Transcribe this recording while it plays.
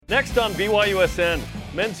Next on BYUSN,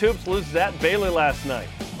 men's hoops loses at Baylor last night.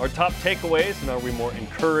 Our top takeaways, and are we more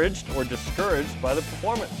encouraged or discouraged by the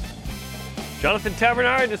performance? Jonathan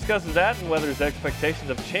Tavernari discusses that and whether his expectations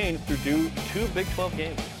have changed through two Big 12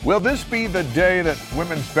 games. Will this be the day that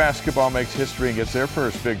women's basketball makes history and gets their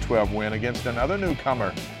first Big 12 win against another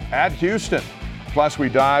newcomer at Houston? Plus, we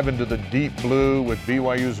dive into the deep blue with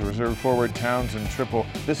BYU's reserve forward Townsend Tripple.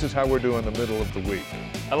 This is how we're doing the middle of the week.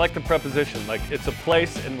 I like the preposition, like it's a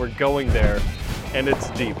place and we're going there, and it's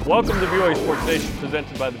deep. Welcome to BYU Sports Nation,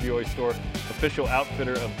 presented by the BYU Store, official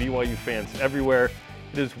outfitter of BYU fans everywhere.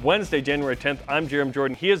 It is Wednesday, January 10th. I'm Jarom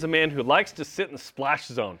Jordan. He is a man who likes to sit in the splash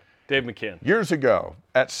zone. Dave McCann. Years ago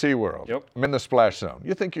at SeaWorld, Yep. I'm in the splash zone.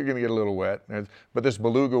 You think you're going to get a little wet, but this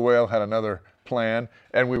beluga whale had another plan,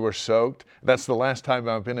 and we were soaked. That's the last time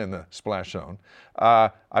I've been in the splash zone.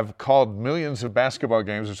 I've called millions of basketball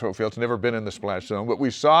games at Soap Fields, never been in the splash zone, but we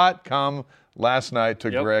saw it come last night to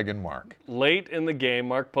Greg and Mark. Late in the game,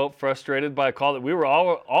 Mark Pope, frustrated by a call that we were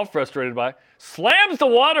all frustrated by, slams the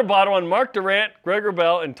water bottle on Mark Durant, Gregor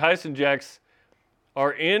Bell, and Tyson Jacks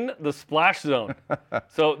are in the splash zone.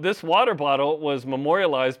 So this water bottle was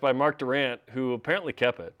memorialized by Mark Durant, who apparently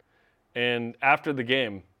kept it, and after the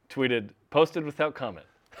game tweeted, "Posted without comment."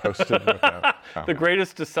 Posted without comment. The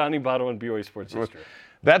greatest Dasani bottle in BYU sports history.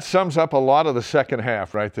 That sums up a lot of the second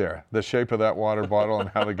half right there, the shape of that water bottle and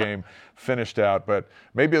how the game finished out. But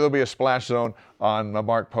maybe there'll be a splash zone on the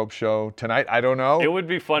Mark Pope show tonight. I don't know. It would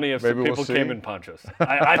be funny if some people came in ponchos.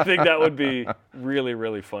 I think that would be really,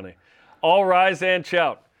 really funny. All rise and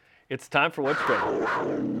shout. It's time for What's Trending.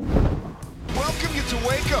 Welcome you to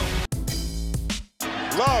Waco.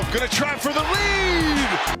 Love gonna try for the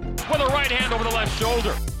lead. With a right hand over the left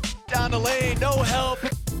shoulder. Down the lane, no help.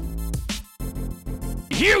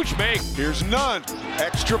 Huge make. Here's none.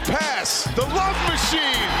 Extra pass. The Love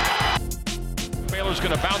Machine. Baylor's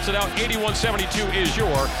going to bounce it out. 81-72 is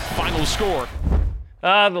your final score.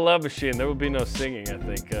 The Love Machine. There will be no singing, I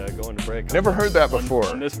think, going to break. Never heard that before.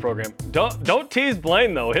 On this program. Don't tease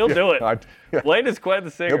Blaine, though. He'll do it. Blaine is quite the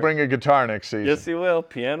singer. He'll bring a guitar next season. Yes, he will.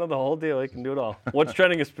 Piano, the whole deal. He can do it all. What's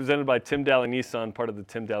Trending is presented by Tim Daly Nissan, part of the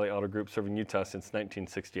Tim Daly Auto Group, serving Utah since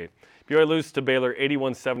 1968. BYU loses to Baylor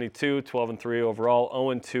 81-72, 12-3 overall,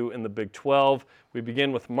 0-2 in the Big 12. We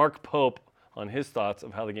begin with Mark Pope on his thoughts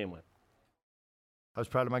of how the game went. I was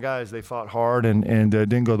proud of my guys. They fought hard and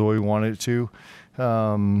didn't go the way we wanted it to.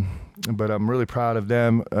 But I'm really proud of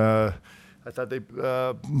them. I thought they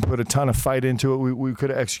put a ton of fight into it. We could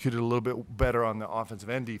have executed a little bit better on the offensive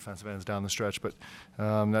and defensive ends down the stretch, but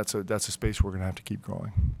that's a space we're going to have to keep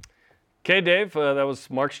growing. Okay, Dave, that was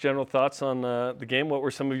Mark's general thoughts on the game. What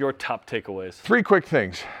were some of your top takeaways? Three quick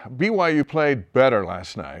things. BYU played better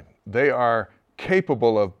last night. They are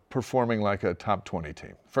capable of performing like a top 20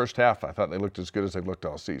 team. First half, I thought they looked as good as they've looked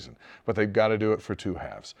all season, but they've got to do it for two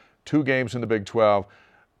halves. 2 games in the Big 12,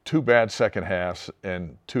 2 bad second halves,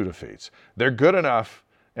 and 2 defeats. They're good enough,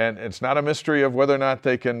 and it's not a mystery of whether or not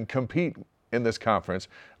they can compete in this conference,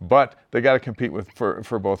 but they got to compete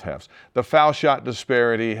for both halves. The foul shot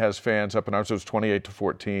disparity has fans up in arms. It was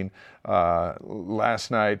 28-14 last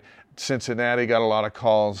night. Cincinnati got a lot of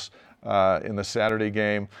calls in the Saturday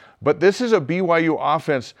game. But this is a BYU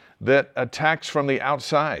offense that attacks from the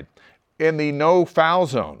outside in the no foul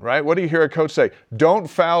zone, right? What do you hear a coach say? Don't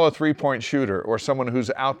foul a three-point shooter or someone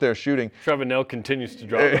who's out there shooting. Trevor Nell continues to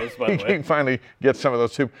draw those, by the way. He can finally get some of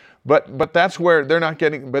those too. But that's where they're not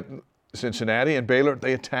getting, but Cincinnati and Baylor,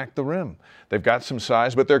 they attack the rim. They've got some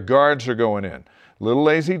size, but their guards are going in. Little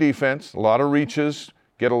lazy defense, a lot of reaches,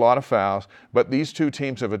 get a lot of fouls, but these two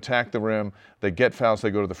teams have attacked the rim. They get fouls,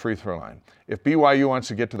 they go to the free throw line. If BYU wants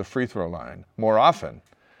to get to the free throw line more often,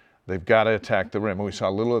 they've got to attack the rim. And we saw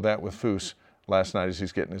a little of that with Foose last night as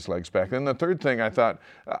he's getting his legs back. And the third thing, I thought,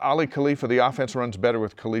 Ali Khalifa, the offense runs better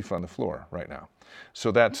with Khalifa on the floor right now.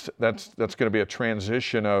 So that's going to be a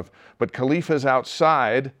transition of, but Khalifa's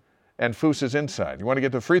outside and Foose is inside. You want to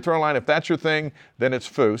get to the free throw line, if that's your thing, then it's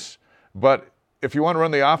Foose. But if you want to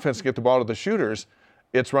run the offense, get the ball to the shooters,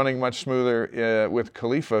 it's running much smoother with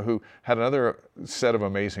Khalifa, who had another set of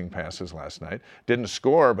amazing passes last night. Didn't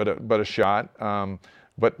score, but a shot.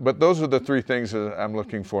 But those are the three things that I'm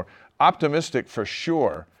looking for. Optimistic for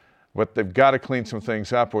sure, but they've got to clean some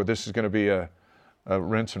things up, or this is going to be a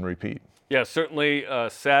rinse and repeat. Yeah, certainly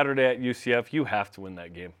Saturday at UCF, you have to win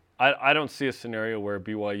that game. I don't see a scenario where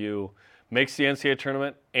BYU makes the NCAA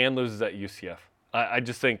tournament and loses at UCF. I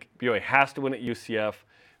just think BYU has to win at UCF.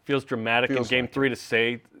 Feels dramatic in Game 3 to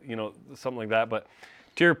say, something like that. But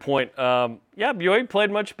to your point, BYU played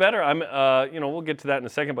much better. We'll get to that in a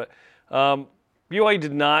second. But BYU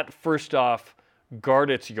did not, first off, guard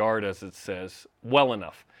its yard, as it says, well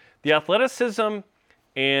enough. The athleticism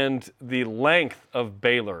and the length of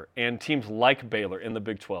Baylor and teams like Baylor in the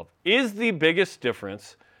Big 12 is the biggest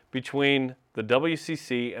difference between the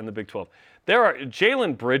WCC and the Big 12. There are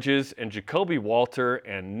Jalen Bridges and Jacoby Walter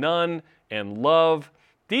and Nunn and Love.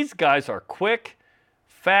 These guys are quick,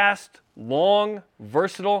 fast, long,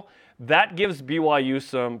 versatile. That gives BYU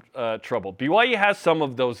some trouble. BYU has some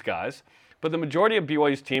of those guys, but the majority of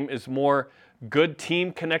BYU's team is more good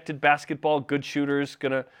team-connected basketball, good shooters,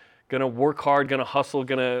 gonna work hard, gonna hustle,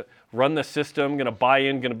 gonna run the system, gonna buy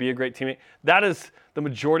in, gonna be a great teammate. That is the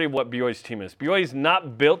majority of what BYU's team is. BYU is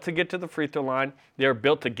not built to get to the free throw line. They are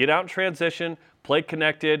built to get out in transition, play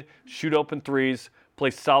connected, shoot open threes,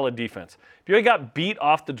 play solid defense. BYU got beat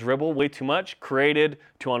off the dribble way too much, created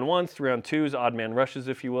 2-on-1s, 3-on-2s, odd man rushes,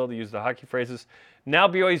 if you will, to use the hockey phrases. Now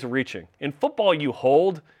BYU's reaching. In football, you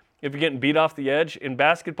hold if you're getting beat off the edge. In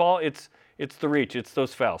basketball, it's the reach. It's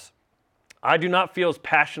those fouls. I do not feel as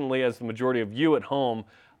passionately as the majority of you at home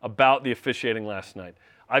about the officiating last night.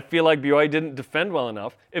 I feel like BYU didn't defend well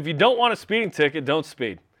enough. If you don't want a speeding ticket, don't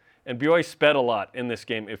speed. And BYU sped a lot in this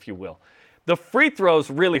game, if you will. The free throws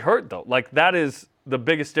really hurt, though. Like, that is the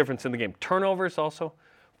biggest difference in the game. Turnovers also,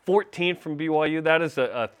 14 from BYU. That is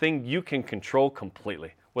a thing you can control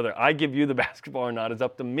completely. Whether I give you the basketball or not is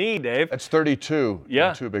up to me, Dave. That's 32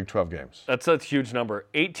 in 2 Big 12 games. That's a huge number.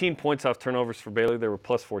 18 points off turnovers for Baylor. They were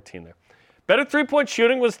plus 14 there. Better three-point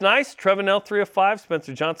shooting was nice. Trevenell, 3 of 5.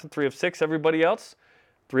 Spencer Johnson, 3 of 6. Everybody else,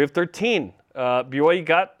 3 of 13. BYU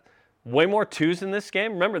got way more twos in this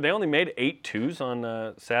game. Remember, they only made 8 twos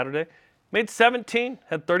on Saturday. Made 17.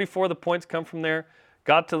 Had 34 of the points come from there.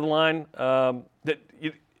 Got to the line.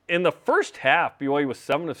 In the first half, BYU was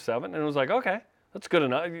 7 of 7, and it was like, okay, that's good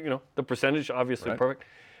enough. You know, the percentage obviously perfect.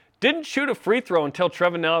 Didn't shoot a free throw until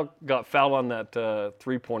Trevenell got fouled on that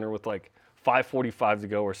three-pointer with like 5:45 to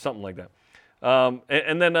go or something like that.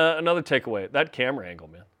 And then another takeaway, that camera angle,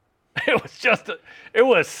 man. It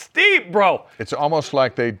was steep, bro. It's almost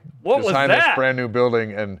like they designed this brand new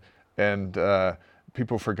building and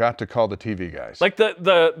people forgot to call the TV guys. Like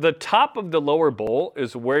the top of the lower bowl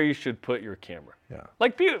is where you should put your camera. Yeah.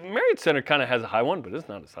 Like Marriott Center kind of has a high one, but it's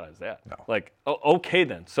not as high as that. No. Like, okay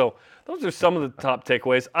then. So those are some of the top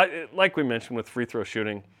takeaways. Like we mentioned with free throw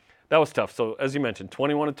shooting, that was tough. So as you mentioned,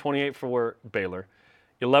 21 of 28 for Baylor.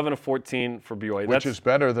 11 of 14 for BYU. Which is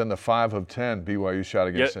better than the 5 of 10 BYU shot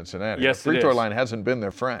against Cincinnati. Yes, the free throw line hasn't been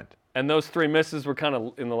their friend. And those 3 misses were kind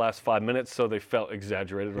of in the last 5 minutes, so they felt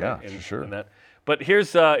exaggerated, right? Yeah, sure. In that. But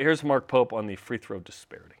here's Mark Pope on the free throw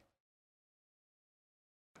disparity.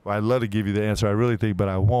 Well, I'd love to give you the answer. I really think, but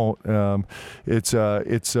I won't. It's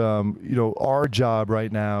our job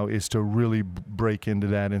right now is to really break into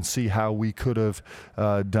that and see how we could have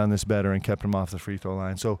done this better and kept them off the free throw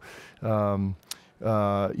line. So.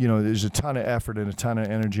 There's a ton of effort and a ton of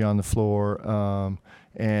energy on the floor,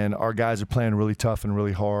 and our guys are playing really tough and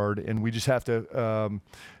really hard. And we just have to,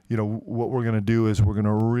 what we're going to do is we're going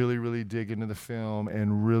to really, really dig into the film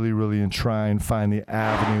and really, really and try and find the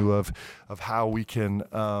avenue of how we can,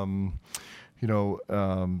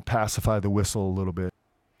 pacify the whistle a little bit.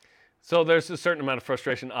 So there's a certain amount of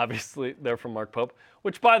frustration, obviously, there from Mark Pope,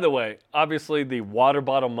 which, by the way, obviously the water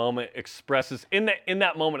bottle moment expresses, in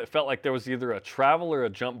that moment, it felt like there was either a travel or a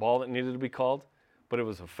jump ball that needed to be called, but it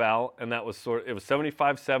was a foul, and that was it was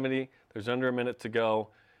 75-70. There's under a minute to go.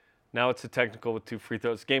 Now it's a technical with 2 free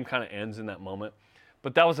throws. Game kind of ends in that moment.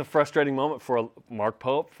 But that was a frustrating moment for Mark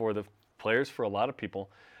Pope, for the players, for a lot of people.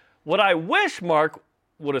 What I wish Mark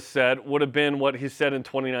would have said would have been what he said in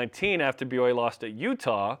 2019 after BYU lost at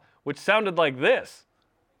Utah, which sounded like this.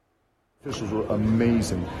 Officials were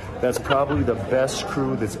amazing. That's probably the best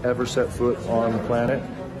crew that's ever set foot on the planet.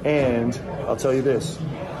 And I'll tell you this,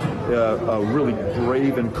 a really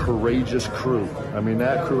brave and courageous crew. I mean,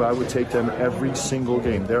 that crew, I would take them every single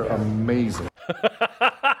game. They're amazing.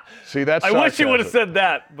 See, that's I wish you would have said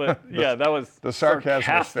that, but yeah, that was the sarcasm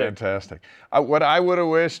sarcastic. was fantastic. What I would have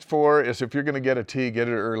wished for is if you're going to get a tee, get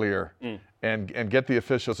it earlier and get the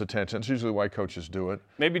officials' attention. It's usually why coaches do it.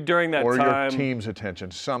 Maybe during that or time. Or your team's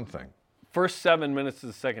attention, something. First 7 minutes of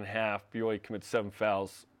the second half, BYU commits 7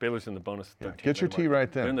 fouls. Baylor's in the bonus at 13. Get your tee right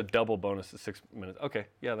then. They're in the double bonus at 6 minutes. Okay,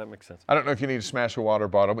 yeah, that makes sense. I don't know if you need to smash a water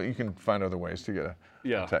bottle, but you can find other ways to get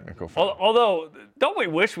a technical foul. Although, don't we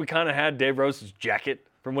wish we kind of had Dave Rose's jacket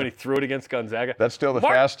from when he threw it against Gonzaga? That's still the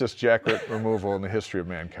fastest jacket removal in the history of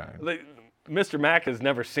mankind. Mr. Mack has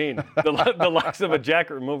never seen the likes of a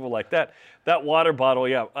jacket removal like that. That water bottle,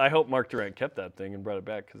 yeah, I hope Mark Durant kept that thing and brought it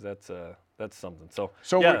back because that's something. So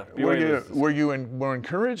yeah, were you more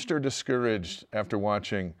encouraged or discouraged after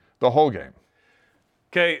watching the whole game?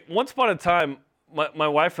 Okay, once upon a time, my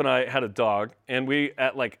wife and I had a dog, and we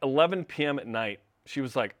at like 11 p.m. at night, she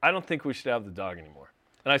was like, I don't think we should have the dog anymore.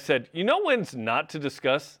 And I said, you know when's not to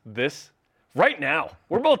discuss this? Right now.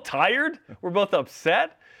 We're both tired. We're both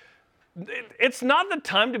upset. It's not the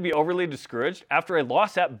time to be overly discouraged after a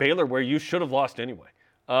loss at Baylor where you should have lost anyway.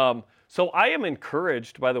 So I am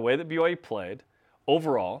encouraged by the way that BYU played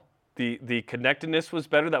overall. The connectedness was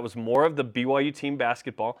better. That was more of the BYU team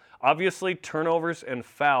basketball. Obviously, turnovers and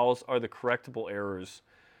fouls are the correctable errors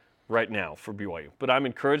right now for BYU. But I'm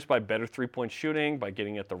encouraged by better three-point shooting, by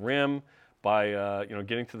getting at the rim, by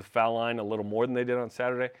getting to the foul line a little more than they did on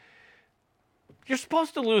Saturday. You're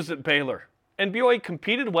supposed to lose at Baylor. And BYU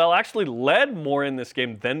competed well, actually led more in this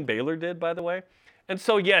game than Baylor did, by the way. And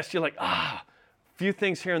so, yes, you're like, a few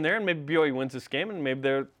things here and there, and maybe BYU wins this game, and maybe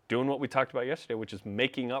they're doing what we talked about yesterday, which is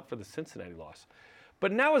making up for the Cincinnati loss.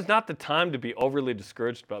 But now is not the time to be overly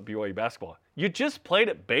discouraged about BYU basketball. You just played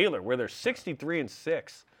at Baylor, where they're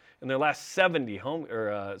 63-6 in their last 69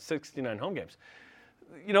 home games.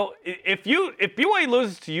 You know, if BYU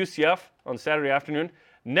loses to UCF on Saturday afternoon,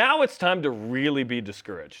 now it's time to really be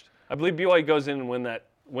discouraged. I believe BYU goes in and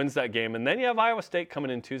wins that game, and then you have Iowa State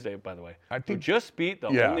coming in Tuesday, by the way. I think just beat the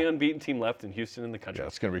only unbeaten team left in Houston in the country. Yeah,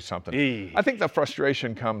 it's going to be something. I think the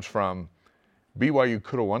frustration comes from BYU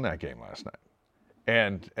could have won that game last night,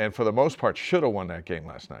 and for the most part should have won that game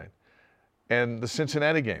last night. And the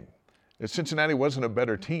Cincinnati game, Cincinnati wasn't a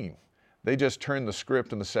better team. They just turned the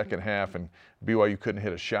script in the second half, and BYU couldn't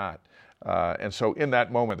hit a shot. And so in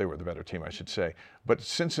that moment, they were the better team, I should say. But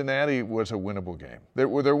Cincinnati was a winnable game. There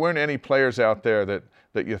weren't any players out there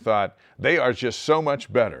that you thought, they are just so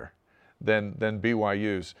much better than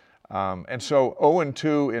BYU's. And so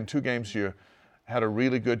 0-2 in 2 games, you had a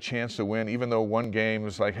really good chance to win, even though one game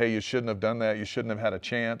was like, hey, you shouldn't have done that. You shouldn't have had a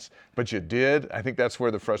chance. But you did. I think that's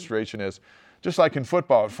where the frustration is. Just like in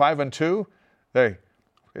football, at 5-2, hey,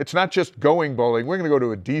 it's not just going bowling. We're going to go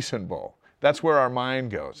to a decent bowl. That's where our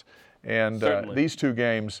mind goes. And these 2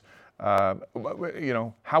 games, how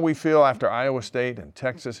we feel after Iowa State and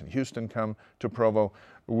Texas and Houston come to Provo,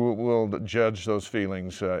 we'll judge those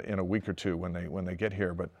feelings in a week or 2 when they get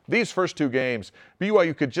here. But these first 2 games,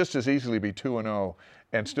 BYU could just as easily be 2-0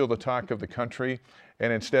 and still the talk of the country,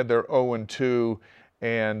 and instead they're 0-2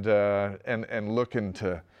 and looking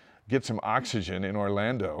to get some oxygen in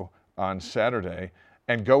Orlando on Saturday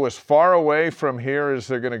and go as far away from here as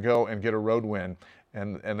they're going to go and get a road win.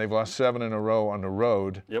 And they've lost 7 in a row on the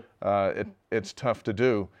road. Yep. It's tough to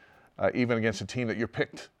do, even against a team that you're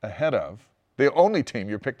picked ahead of. The only team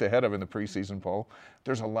you're picked ahead of in the preseason poll.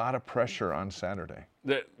 There's a lot of pressure on Saturday.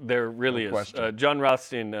 There really is. John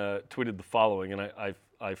Rothstein tweeted the following, and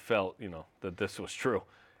I felt that this was true.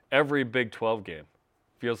 Every Big 12 game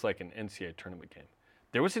feels like an NCAA tournament game.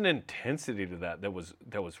 There was an intensity to that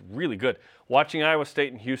was really good. Watching Iowa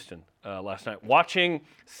State and Houston last night, watching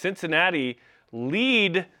Cincinnati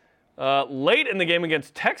lead late in the game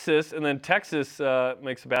against Texas, and then Texas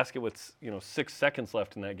makes a basket with 6 seconds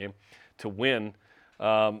left in that game to win.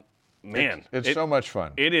 It's so much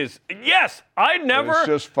fun. It is. Yes, it's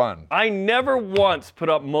just fun. I never once put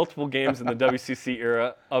up multiple games in the WCC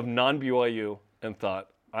era of non-BYU and thought,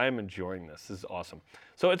 I am enjoying this. This is awesome.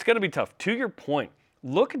 So it's going to be tough. To your point,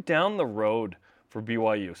 look down the road for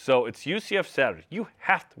BYU. So it's UCF Saturday. You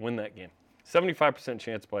have to win that game. 75%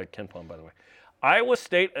 chance by Ken Palm, by the way. Iowa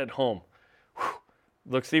State at home.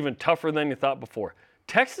 Looks even tougher than you thought before.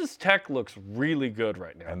 Texas Tech looks really good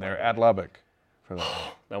right now. And they're at Lubbock for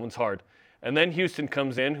that. That one's hard. And then Houston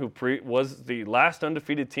comes in, who was the last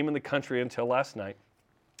undefeated team in the country until last night.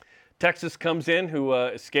 Texas comes in, who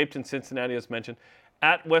escaped in Cincinnati, as mentioned.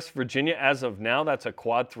 At West Virginia, as of now, that's a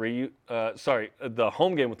quad 3. The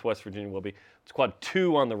home game with West Virginia will be. It's quad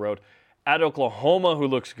 2 on the road. At Oklahoma, who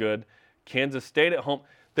looks good. Kansas State at home.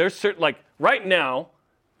 There's certain, right now,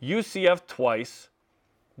 UCF twice,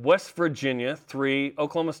 West Virginia 3,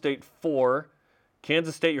 Oklahoma State 4,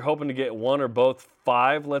 Kansas State you're hoping to get 1 or both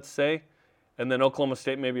 5, let's say, and then Oklahoma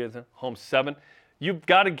State maybe at home 7. You've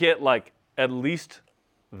got to get at least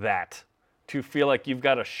that to feel like you've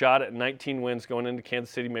got a shot at 19 wins going into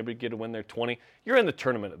Kansas City, maybe get a win there 20. You're in the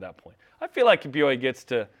tournament at that point. I feel like if BYU gets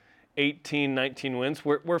to 18, 19 wins,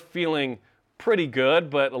 we're feeling pretty good,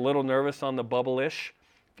 but a little nervous on the bubble-ish.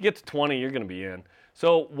 If you get to 20, you're going to be in.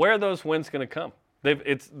 So where are those wins going to come?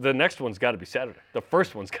 The next one's got to be Saturday. The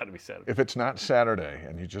first one's got to be Saturday. If it's not Saturday,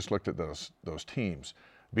 and you just looked at those teams,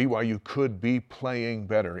 BYU could be playing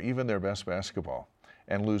better, even their best basketball,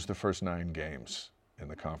 and lose the first 9 games in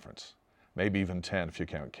the conference. maybe even 10 if you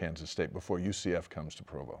count Kansas State before UCF comes to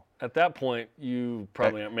Provo. At that point, you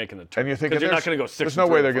probably aren't making the tournament. And you're thinking, you're not going to go 6. There's no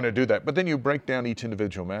way they're going to do that. But then you break down each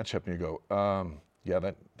individual matchup and you go,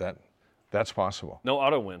 yeah, that's possible. No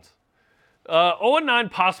auto wins.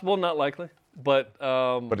 0-9 possible, not likely. But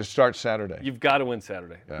it starts Saturday. You've got to win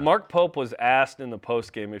Saturday. Yeah. Mark Pope was asked in the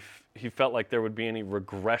postgame if he felt like there would be any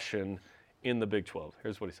regression in the Big 12.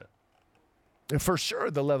 Here's what he said. And for sure,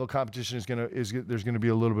 the level of competition there's going to be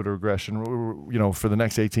a little bit of regression. For the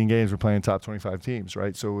next 18 games, we're playing top 25 teams,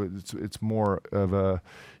 right? So it's more of a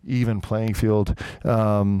even playing field.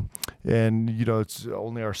 And it's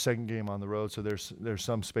only our second game on the road, so there's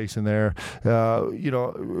some space in there.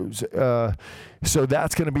 So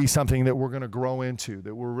that's going to be something that we're going to grow into,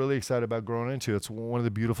 that we're really excited about growing into. It's one of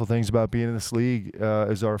the beautiful things about being in this league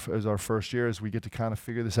as our first year, is we get to kind of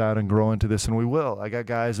figure this out and grow into this, and we will. I got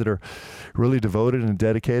guys that are really devoted and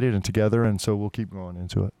dedicated and together, and so we'll keep growing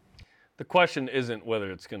into it. The question isn't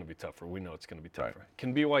whether it's going to be tougher. We know it's going to be tougher. Right.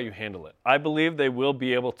 Can BYU handle it? I believe they will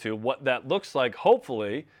be able to. What that looks like,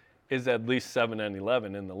 hopefully, is at least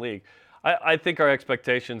 7-11 in the league. I think our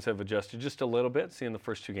expectations have adjusted just a little bit, seeing the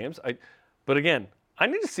first 2 games. But again, I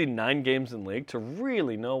need to see 9 games in league to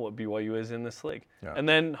really know what BYU is in this league. Yeah. And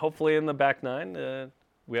then hopefully in the back 9,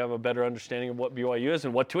 we have a better understanding of what BYU is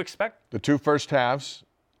and what to expect. The 2 first halves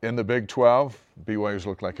in the Big 12, BYU's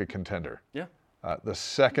looked like a contender. Yeah. The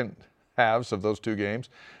second halves of those 2 games,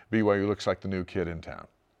 BYU looks like the new kid in town.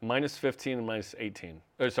 -15 and -18.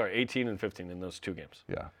 18 and 15 in those 2 gagames.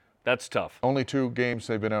 Yeah. That's tough. Only 2 games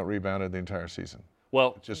they've been out-rebounded the entire season.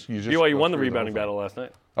 Well, BYU won the rebounding battle last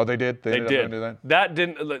night. Oh, they did? They did. Do that? That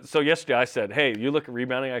didn't. So yesterday I said, hey, you look at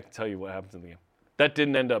rebounding, I can tell you what happens in the game. That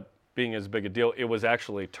didn't end up being as big a deal. It was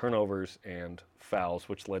actually turnovers and fouls,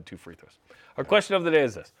 which led to free throws. Our question of the day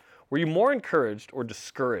is this. Were you more encouraged or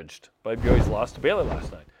discouraged by BYU's loss to Baylor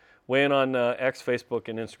last night? Weigh in on X, Facebook,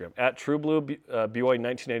 and Instagram. At TrueBlue BYU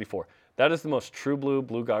 1984. That is the most True Blue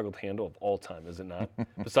blue-goggled handle of all time, is it not?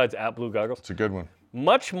 Besides at Blue Goggles. It's a good one.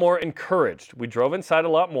 Much more encouraged. We drove inside a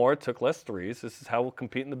lot more, took less threes. This is how we'll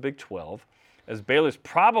compete in the Big 12, as Baylor's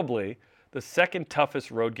probably the second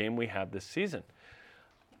toughest road game we have this season.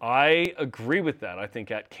 I agree with that. I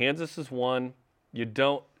think at Kansas is one. You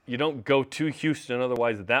don't go to Houston,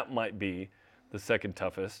 otherwise that might be the second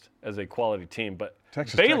toughest as a quality team. But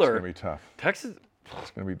Texas Baylor, Tech's going to be tough. Texas,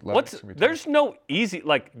 it's going to be tough. There's no easy,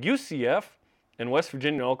 like UCF and West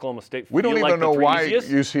Virginia and Oklahoma State. We don't even know why easiest.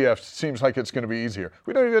 UCF seems like it's going to be easier.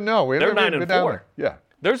 We don't even know. They're 9-4. Yeah.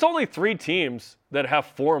 There's only 3 teams that have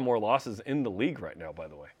 4 or more losses in the league right now, by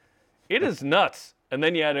the way. It is nuts. And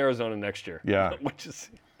then you add Arizona next year. Yeah. Which is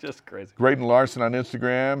just crazy. Graydon Larson on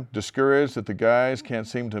Instagram, discouraged that the guys can't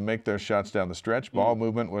seem to make their shots down the stretch. Ball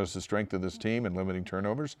movement was the strength of this team in limiting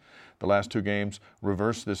turnovers. The last 2 games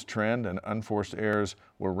reversed this trend, and unforced errors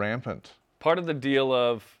were rampant. Part of the deal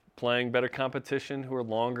of playing better competition, who are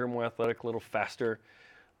longer, more athletic, a little faster.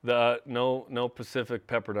 No Pacific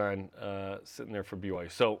Pepperdine sitting there for BYU.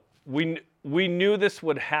 So we knew this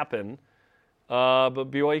would happen, but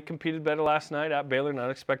BYU competed better last night at Baylor, not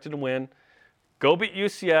expected to win. Go beat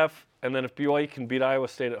UCF, and then if BYU can beat Iowa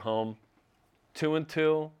State at home,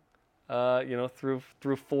 2-2,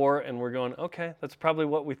 through 4, and we're going, okay, that's probably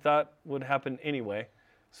what we thought would happen anyway.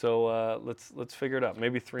 So let's figure it out.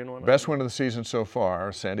 Maybe 3-1. Best win of the season so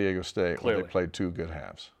far, San Diego State. Clearly. Where they played 2 good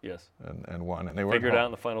halves. Yes. And won. And they were figured out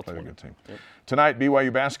in the final 20.20. A good team. Yep. Tonight,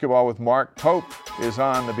 BYU Basketball with Mark Pope is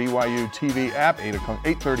on the BYU TV app,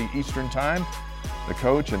 8:30 Eastern Time. The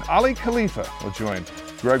coach and Ali Khalifa will join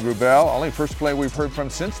Greg Wrubell. Only first play we've heard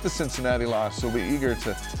from since the Cincinnati loss, so we'll be eager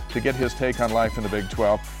to get his take on life in the Big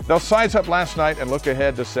 12. They'll size up last night and look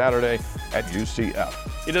ahead to Saturday at UCF.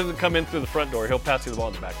 He doesn't come in through the front door. He'll pass you the ball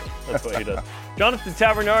in the back door. That's what he does. Jonathan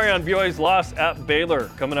Tavernari on BYU's loss at Baylor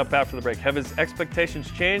coming up after the break. Have his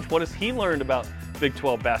expectations changed? What has he learned about Big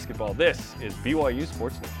 12 basketball? This is BYU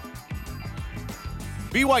Sports Nation.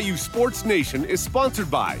 BYU Sports Nation is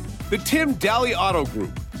sponsored by the Tim Daly Auto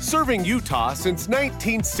Group, serving Utah since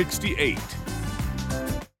 1968.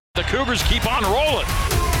 The Cougars keep on rolling.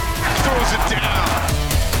 Throws it down.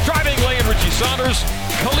 Driving lane, Richie Saunders.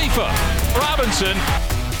 Khalifa. Robinson.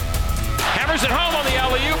 Hammers it home on the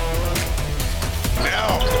alley-oop.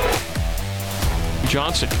 Now.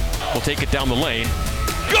 Johnson will take it down the lane.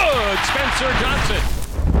 Good, Spencer Johnson.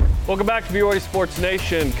 Welcome back to BYU Sports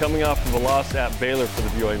Nation, coming off of a loss at Baylor for the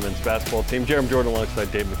BYU men's basketball team. Jarom Jordan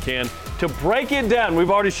alongside Dave McCann. To break it down,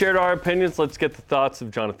 we've already shared our opinions. Let's get the thoughts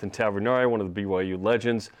of Jonathan Tavernari, one of the BYU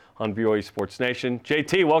legends on BYU Sports Nation.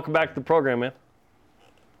 JT, welcome back to the program, man.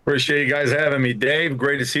 Appreciate you guys having me. Dave,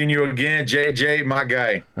 great to see you again. JJ, my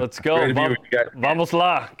guy. Let's go. Great to be with you guys. Vamos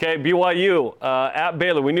lá. Okay, BYU at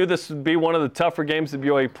Baylor. We knew this would be one of the tougher games that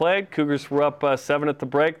BYU played. Cougars were up 7 at the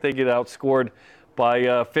break. They get outscored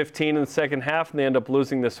by 15 in the second half, and they end up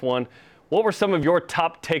losing this one. What were some of your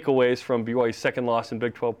top takeaways from BYU's second loss in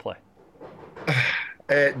Big 12 play?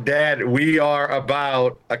 Dad, we are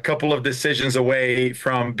about a couple of decisions away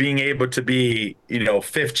from being able to be,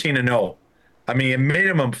 15-0. I mean, a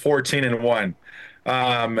minimum 14-1.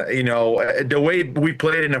 The way we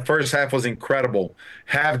played in the first half was incredible.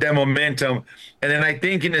 Have that momentum. And then I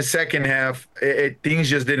think in the second half, things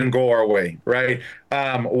just didn't go our way, right?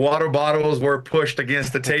 Water bottles were pushed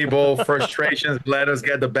against the table. Frustrations let us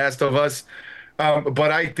get the best of us.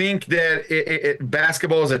 But I think that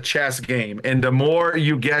basketball is a chess game. And the more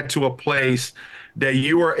you get to a place that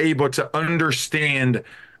you are able to understand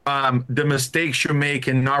the mistakes you make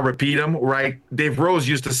and not repeat them, right? Dave Rose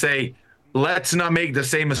used to say, let's not make the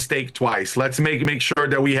same mistake twice. Let's make sure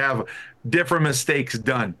that we have different mistakes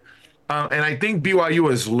done. And I think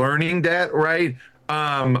BYU is learning that, right?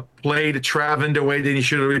 Played Travin the way that he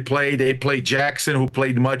should have played. They played Jackson, who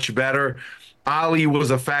played much better. Ali was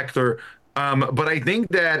a factor. But I think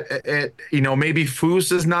that, maybe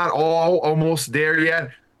Foose is not almost there yet.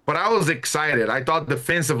 But I was excited. I thought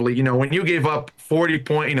defensively, when you gave up 40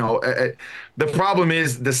 points, the problem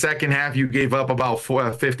is the second half you gave up about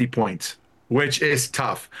 50 points, which is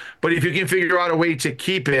tough. But if you can figure out a way to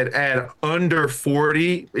keep it at under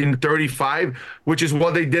 40 in 35, which is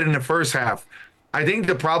what they did in the first half, I think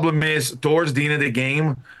the problem is towards the end of the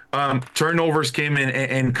game, turnovers came in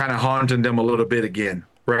and kind of haunted them a little bit again,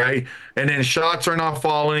 right? And then shots are not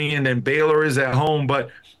falling, and then Baylor is at home, but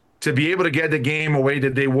to be able to get the game away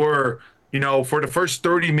that they were, for the first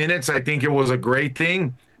 30 minutes, I think it was a great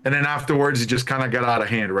thing. And then afterwards, it just kind of got out of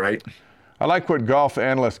hand, right? I like what golf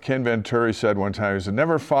analyst Ken Venturi said one time. He said,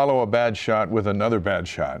 never follow a bad shot with another bad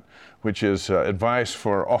shot, which is advice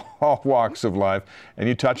for all walks of life. And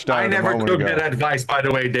you touched on it a moment ago. I never took that advice, by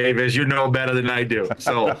the way, Dave, as you know better than I do.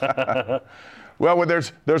 So, well,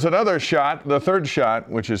 there's another shot, the third shot,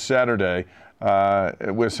 which is Saturday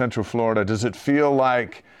with Central Florida. Does it feel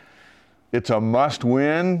like it's a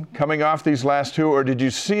must-win coming off these last two, or did you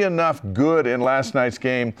see enough good in last night's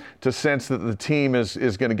game to sense that the team is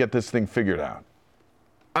going to get this thing figured out?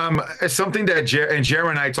 It's something that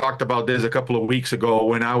Jarom and I talked about this a couple of weeks ago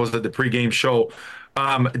when I was at the pregame show.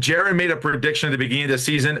 Jarom made a prediction at the beginning of the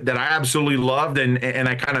season that I absolutely loved, and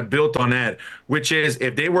I kind of built on that, which is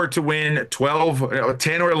if they were to win 12,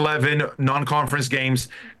 10 or 11 non-conference games,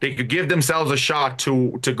 they could give themselves a shot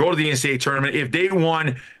to go to the NCAA tournament. If they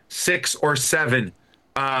won 6 or 7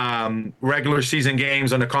 regular season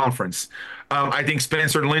games on the conference. I think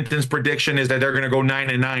Spencer Linton's prediction is that they're going to go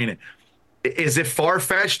 9-9. Is it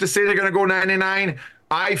far-fetched to say they're going to go 9-9?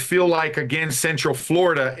 I feel like against Central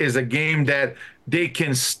Florida is a game that they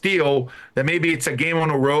can steal, that maybe it's a game on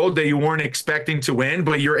the road that you weren't expecting to win,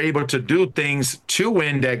 but you're able to do things to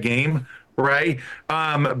win that game, right?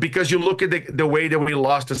 Because you look at the way that we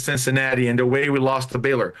lost to Cincinnati and the way we lost to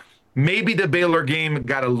Baylor. Maybe the Baylor game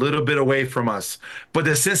got a little bit away from us, but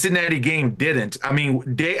the Cincinnati game didn't. I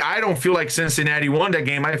mean, I don't feel like Cincinnati won that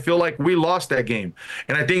game. I feel like we lost that game.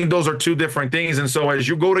 And I think those are two different things. And so as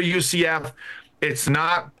you go to UCF, it's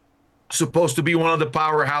not supposed to be one of the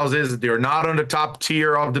powerhouses. They're not on the top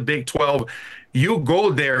tier of the Big 12. You go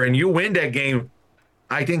there and you win that game,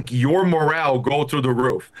 I think your morale go through the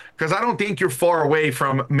roof. Because I don't think you're far away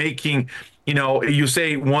from making – you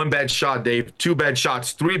say one bad shot, Dave, 2 bad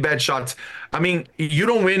shots, 3 bad shots. I mean, you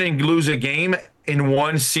don't win and lose a game in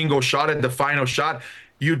one single shot at the final shot.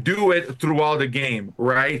 You do it throughout the game,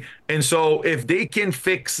 right? And so if they can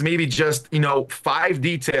fix maybe just, 5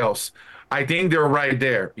 details, I think they're right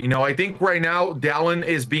there. I think right now Dallin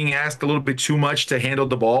is being asked a little bit too much to handle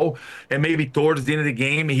the ball. And maybe towards the end of the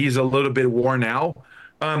game, he's a little bit worn out.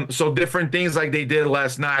 So different things like they did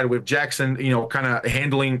last night with Jackson, kind of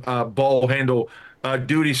handling ball handle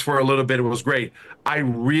duties for a little bit. It was great. I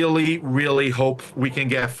really, really hope we can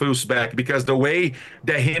get Foose back because the way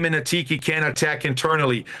that him and Atiki can attack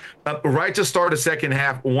internally, right to start the second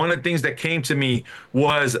half, one of the things that came to me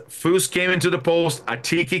was Foose came into the post,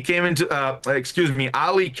 Atiki came into,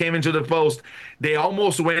 Ali came into the post. They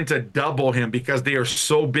almost went to double him because they are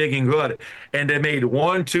so big and good. And they made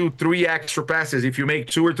 1, 2, 3 extra passes. If you make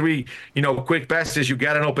 2 or 3, quick passes, you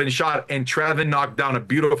got an open shot. And Trevin knocked down a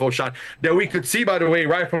beautiful shot that we could see, by the way,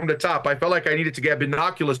 right from the top. I felt like I needed to get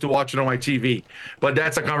binoculars to watch it on my TV, but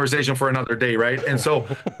that's a conversation for another day, right? And so,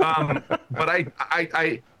 but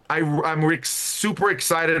I'm super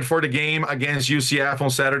excited for the game against UCF on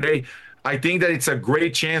Saturday. I think that it's a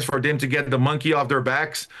great chance for them to get the monkey off their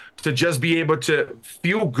backs, to just be able to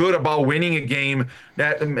feel good about winning a game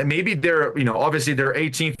that maybe they're, obviously they're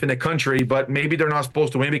 18th in the country, but maybe they're not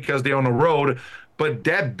supposed to win because they're on the road. But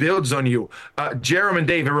that builds on you. Jarom and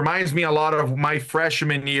Dave, it reminds me a lot of my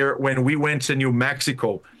freshman year when we went to New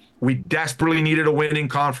Mexico. We desperately needed a win in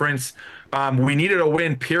conference. We needed a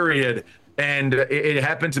win, period. And it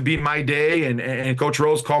happened to be my day, and Coach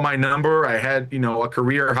Rose called my number. I had, a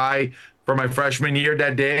career high for my freshman year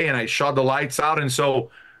that day, and I shot the lights out. And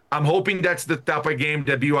so I'm hoping that's the type of game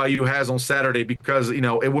that BYU has on Saturday, because,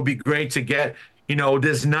 it would be great to get,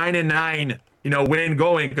 this 9-9, win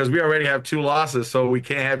going, because we already have 2 losses, so we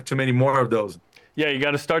can't have too many more of those. Yeah, you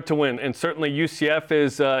got to start to win. And certainly UCF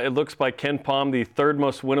is, it looks by Ken Palm, the 3rd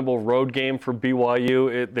most winnable road game for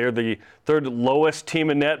BYU. They're the 3rd lowest team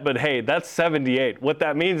in net, but hey, that's 78. What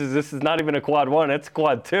that means is this is not even a quad 1, it's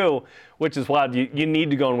quad 2, which is wild. You need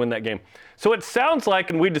to go and win that game. So it sounds like,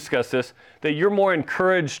 and we discussed this, that you're more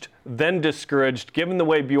encouraged than discouraged given the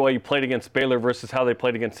way BYU played against Baylor versus how they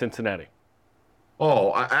played against Cincinnati.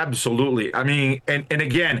 Oh, absolutely. I mean, and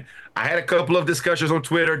again, I had a couple of discussions on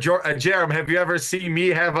Twitter. Jarom, have you ever seen me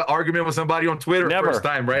have an argument with somebody on Twitter? Never. First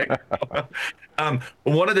time, right?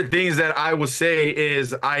 One of the things that I will say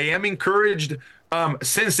is I am encouraged.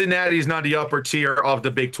 Cincinnati is not the upper tier of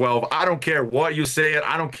the Big 12. I don't care what you say.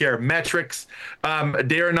 I don't care metrics.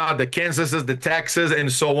 They're not the Kansases, the Texas,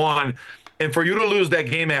 and so on. And for you to lose that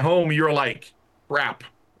game at home, you're like, crap.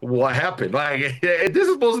 What happened? Like, this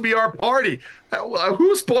is supposed to be our party.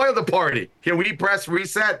 Who spoiled the party? Can we press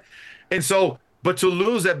reset? And so, but to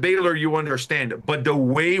lose at Baylor, you understand. But the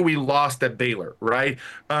way we lost at Baylor, right?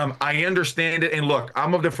 I understand it. And look,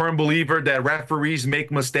 I'm of the firm believer that referees make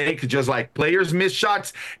mistakes, just like players miss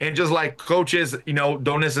shots, and just like coaches,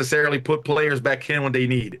 don't necessarily put players back in when they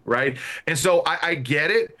need, right? And so I get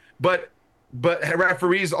it, but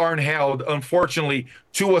referees aren't held, unfortunately,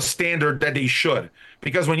 to a standard that they should.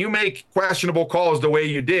 Because when you make questionable calls the way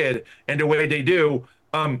you did and the way they do,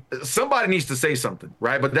 somebody needs to say something,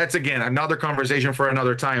 right? But that's, again, another conversation for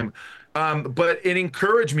another time. But it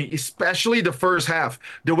encouraged me, especially the first half.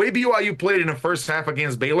 The way BYU played in the first half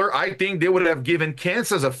against Baylor, I think they would have given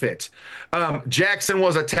Kansas a fit. Jackson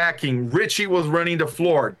was attacking. Richie was running the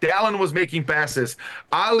floor. Dallin was making passes.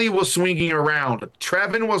 Ali was swinging around.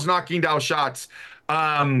 Trevin was knocking down shots.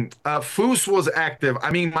 Foose was active.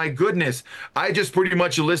 I mean, my goodness, I just pretty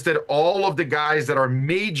much listed all of the guys that are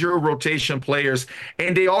major rotation players,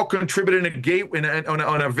 and they all contributed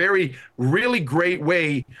on a very, really great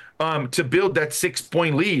way to build that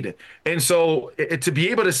 6-point lead. And so to be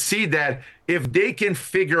able to see that, if they can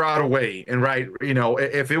figure out a way, and right,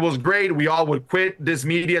 if it was great, we all would quit this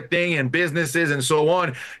media thing and businesses and so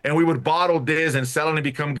on, and we would bottle this and sell it and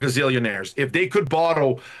become gazillionaires. If they could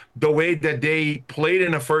bottle the way that they played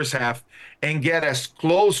in the first half and get as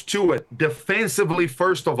close to it defensively,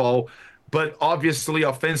 first of all, but obviously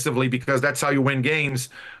offensively, because that's how you win games,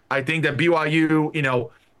 I think that BYU,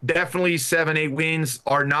 definitely 7-8 wins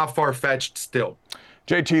are not far-fetched still.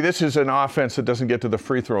 JT, this is an offense that doesn't get to the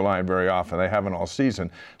free throw line very often. They haven't all season.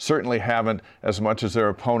 Certainly haven't as much as their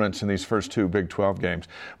opponents in these first 2 Big 12 games.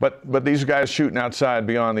 But these guys shooting outside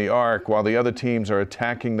beyond the arc while the other teams are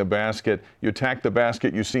attacking the basket. You attack the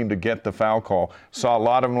basket, you seem to get the foul call. Saw a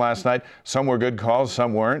lot of them last night. Some were good calls,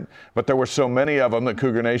 some weren't. But there were so many of them that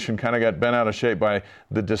Cougar Nation kind of got bent out of shape by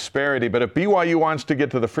the disparity. But if BYU wants to get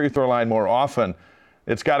to the free throw line more often,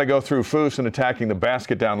 it's got to go through Foose and attacking the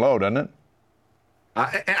basket down low, doesn't it?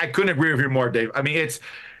 I couldn't agree with you more, Dave. I mean,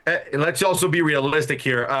 let's also be realistic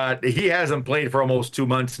here. He hasn't played for almost 2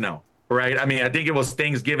 months now, right? I mean, I think it was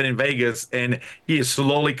Thanksgiving in Vegas, and he is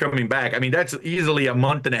slowly coming back. I mean, that's easily a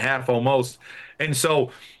month and a half almost. And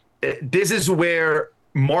so this is where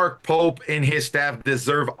Mark Pope and his staff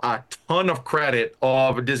deserve a ton of credit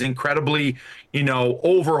of this incredibly,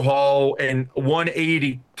 overhaul and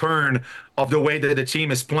 180 turn of the way that the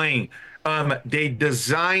team is playing. They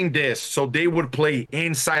designed this so they would play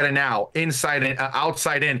inside and out, inside and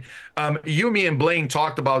outside in. You, me, and Blaine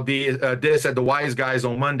talked about this at the Wise Guys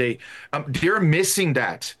on Monday. They're missing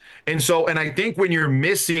that. And I think when you're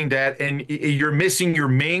missing that and you're missing your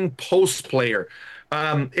main post player,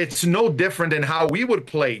 it's no different than how we would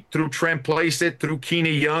play through Trent Placet, through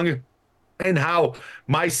Keeney Young, and how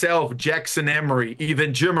myself, Jackson Emery,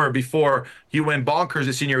 even Jimmer before he went bonkers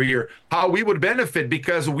the senior year, how we would benefit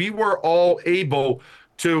because we were all able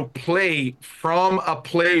to play from a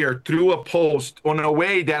player through a post in a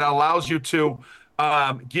way that allows you to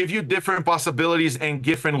give you different possibilities and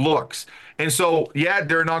different looks. And so, yeah,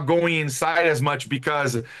 they're not going inside as much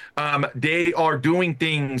because they are doing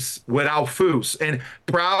things without Foose. And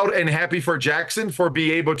proud and happy for Jackson for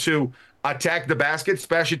being able to attack the basket,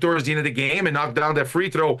 especially towards the end of the game, and knock down that free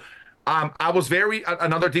throw.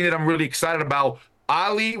 Another thing that I'm really excited about,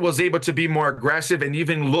 Ali was able to be more aggressive and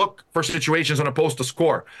even look for situations on a post to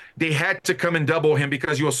score. They had to come and double him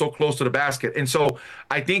because he was so close to the basket. And so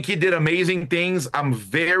I think he did amazing things. I'm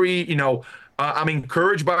very, I'm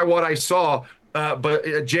encouraged by what I saw. But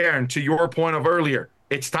Jaron, to your point of earlier,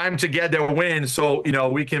 it's time to get that win so,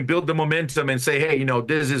 we can build the momentum and say, hey,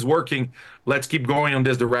 this is working. Let's keep going in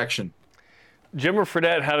this direction. Jimmer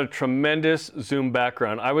Fredette had a tremendous Zoom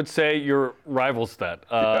background. I would say your rival's that.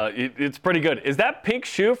 It's pretty good. Is that pink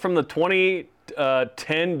shoe from the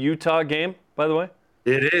 2010 Utah game, by the way?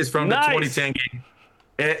 It is from the 2010 game.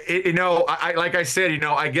 Like I said,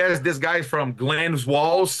 I guess this guy from Glenn's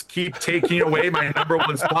Walls keep taking away my number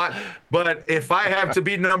one spot. But if I have to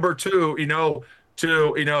be number two,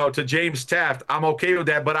 to James Taft, I'm okay with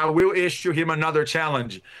that, but I will issue him another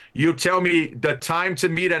challenge. You tell me the time to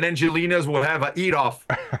meet at Angelina's, we'll have an eat-off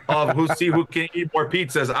of who can eat more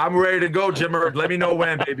pizzas. I'm ready to go, Jimmer. Let me know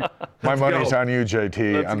when, baby. My money's on you,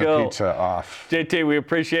 JT, on the pizza off. JT, we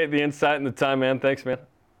appreciate the insight and the time, man. Thanks, man.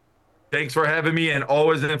 Thanks for having me, and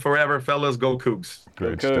always and forever, fellas, go Cougs.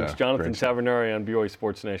 Great go Cougs. Stuff. Jonathan Tavernari on BYU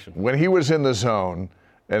Sports Nation. When he was in the zone,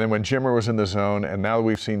 and then when Jimmer was in the zone, and now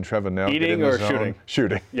we've seen Trevor Nell get in the zone. Eating or shooting?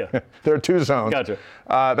 Shooting. Yeah. There are two zones. Gotcha.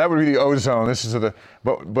 That would be the O zone. This is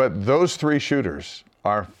but those three shooters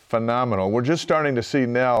are phenomenal. We're just starting to see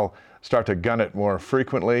Nell start to gun it more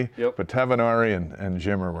frequently. Yep. But Tavernari and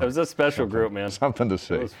Jimmer were. It was a special group, man. Something to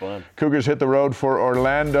see. It was fun. Cougars hit the road for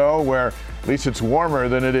Orlando, where at least it's warmer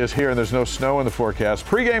than it is here, and there's no snow in the forecast.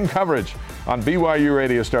 Pre-game coverage on BYU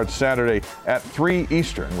Radio starts Saturday at 3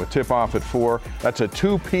 Eastern with tip-off at 4. That's a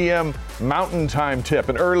 2 p.m. Mountain Time tip,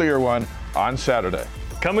 an earlier one on Saturday.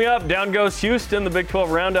 Coming up, down goes Houston, the Big 12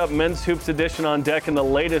 Roundup Men's Hoops edition on deck, and the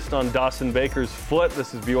latest on Dawson Baker's foot.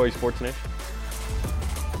 This is BYU Sports Nation.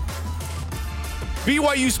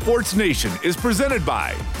 BYU Sports Nation is presented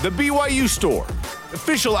by The BYU Store,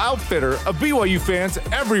 official outfitter of BYU fans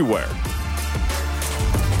everywhere.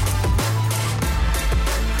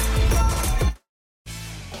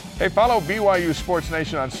 Hey, follow BYU Sports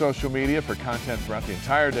Nation on social media for content throughout the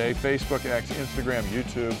entire day. Facebook, X, Instagram,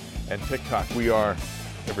 YouTube, and TikTok. We are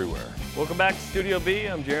everywhere. Welcome back to Studio B.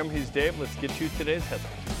 I'm Jarom. He's Dave. Let's get you today's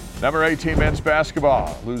headlines. Number 18 men's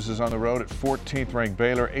basketball loses on the road at 14th ranked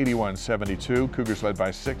Baylor, 81-72. Cougars led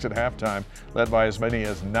by 6 at halftime, led by as many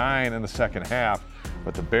as 9 in the second half.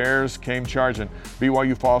 But the Bears came charging.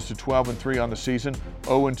 BYU falls to 12-3 on the season,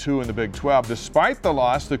 0-2 in the Big 12. Despite the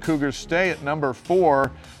loss, the Cougars stay at number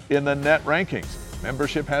 4 in the net rankings.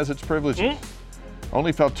 Membership has its privileges.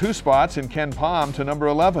 Only fell 2 spots in Ken Palm to number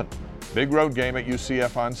 11. Big road game at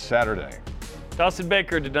UCF on Saturday. Dawson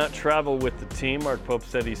Baker did not travel with the team. Mark Pope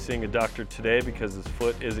said he's seeing a doctor today because his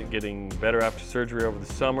foot isn't getting better after surgery over the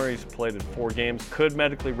summer. He's played in 4 games, could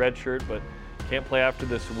medically redshirt, but can't play after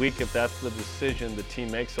this week if that's the decision the team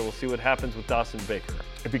makes. So we'll see what happens with Dawson Baker.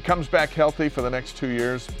 If he comes back healthy for the next 2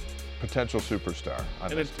 years, potential superstar.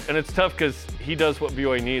 And it's tough because he does what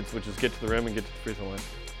BYU needs, which is get to the rim and get to the free throw line.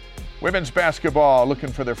 Women's basketball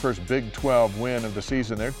looking for their first Big 12 win of the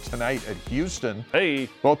season. They're tonight at Houston. Hey.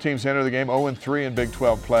 Both teams enter the game 0-3 in Big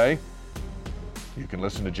 12 play. You can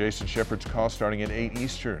listen to Jason Shepard's call starting at 8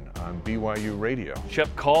 Eastern on BYU Radio. Shep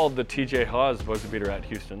called the TJ Haws buzzer beater at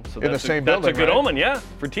Houston. So in the same building, that's a good right? omen, yeah,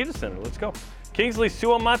 for Tita Center. Let's go. Kingsley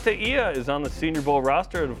Suamataia is on the Senior Bowl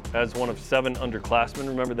roster as one of 7 underclassmen.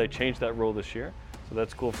 Remember, they changed that rule this year, so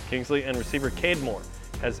that's cool for Kingsley. And receiver Cade Moore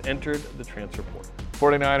has entered the transfer portal.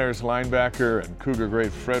 49ers linebacker and Cougar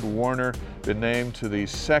great Fred Warner been named to the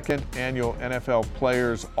 2nd annual NFL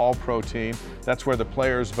Players All-Pro team. That's where the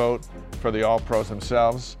players vote for the All-Pros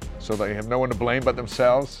themselves, so they have no one to blame but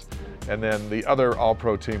themselves. And then the other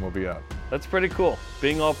All-Pro team will be up. That's pretty cool.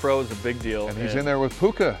 Being All-Pro is a big deal. And he's in there with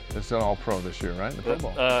Puka. It's an All-Pro this year, right? In the Pro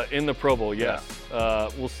Bowl. In the Pro Bowl, yes. Yeah.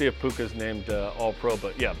 We'll see if Puka's named All-Pro.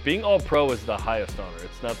 But yeah, being All-Pro is the highest honor.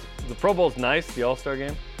 It's not the Pro Bowl's nice, the All-Star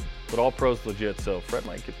game, but All-Pro's legit. So Fred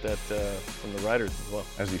might get that from the writers as well.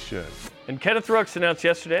 As he should. And Kenneth Rooks announced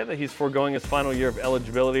yesterday that he's foregoing his final year of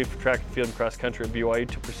eligibility for track and field and cross country at BYU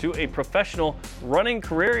to pursue a professional running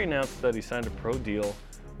career. He announced that he signed a pro deal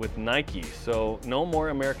with Nike. So no more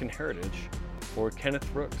American heritage for Kenneth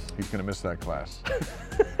Rooks. He's going to miss that class.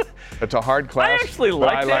 It's a hard class. I actually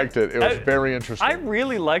liked it. I liked it. It was very interesting. I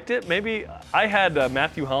really liked it. Maybe I had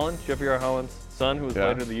Matthew Holland, Jeffrey R. Holland's son, who was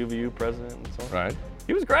later the UVU president and so on. Right.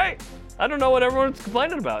 He was great. I don't know what everyone's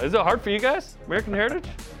complaining about. Is it hard for you guys, American Heritage?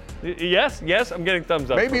 Yes, I'm getting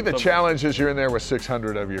thumbs up. Maybe the challenge is you're in there with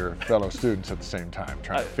 600 of your fellow students at the same time,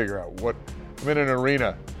 trying to figure out what. I'm in an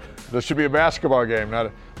arena. This should be a basketball game,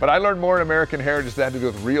 but I learned more in American Heritage that had to do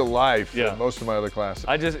with real life than most of my other classes.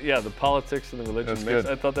 The politics and the religion mix.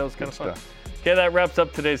 I thought that was kind of fun. Stuff. Okay, that wraps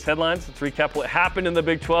up today's headlines. Let's recap what happened in the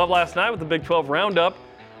Big 12 last night with the Big 12 roundup.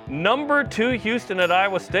 Number 2, Houston at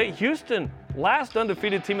Iowa State. Houston, last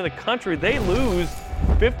undefeated team in the country. They lose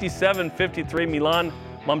 57-53. Milan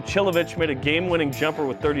Momcilovic made a game-winning jumper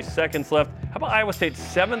with 30 seconds left. How about Iowa State's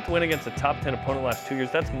 7th win against a top 10 opponent last 2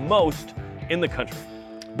 years? That's most in the country.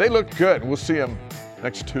 They look good. We'll see them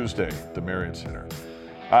next Tuesday at the Marriott Center.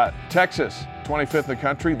 Texas, 25th in the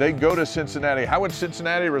country. They go to Cincinnati. How would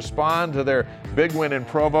Cincinnati respond to their big win in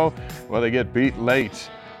Provo? Well, they get beat late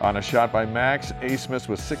on a shot by Max Asmus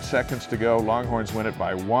with 6 seconds to go. Longhorns win it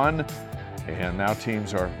by 1. And now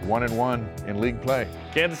teams are 1-1 in league play.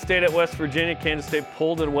 Kansas State at West Virginia. Kansas State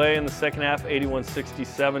pulled it away in the second half,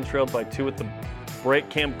 81-67, trailed by 2 at the break.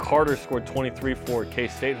 Cam Carter scored 23 for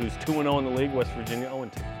K-State, who's 2-0 in the league. West Virginia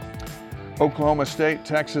 0-2. Oklahoma State,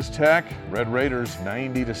 Texas Tech, Red Raiders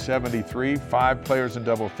 90-73, 5 players in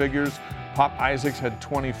double figures. Pop Isaacs had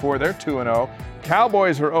 24, they're 2-0.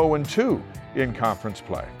 Cowboys are 0-2 in conference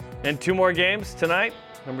play. And 2 more games tonight.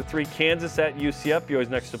 Number 3, Kansas at UCF, BYU's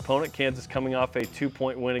next opponent. Kansas coming off a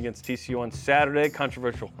 2-point win against TCU on Saturday.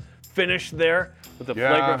 Controversial finish there with a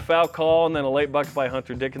flagrant foul call and then a late bucket by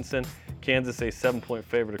Hunter Dickinson. Kansas a 7-point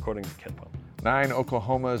favorite according to Ken Palm. 9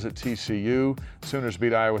 Oklahoma's at TCU. Sooners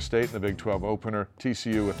beat Iowa State in the Big 12 opener.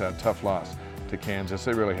 TCU with that tough loss to Kansas.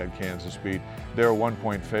 They really had Kansas beat. They're a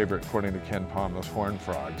 1-point favorite according to Ken Palm, those Horned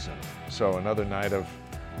Frogs. And so another night of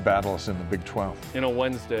battles in the Big 12. On a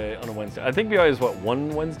Wednesday. I think BYU is one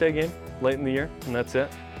Wednesday game late in the year, and that's it.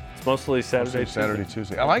 It's mostly Saturday,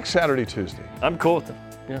 Tuesday. I like Saturday, Tuesday. I'm cool with it.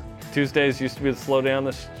 Yeah. Tuesdays used to be the slow down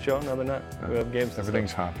this show. Now they're not. We have games.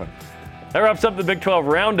 Everything's hopping. That wraps up the Big 12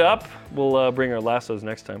 roundup. We'll bring our lassos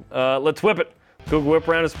next time. Let's whip it. Google Whip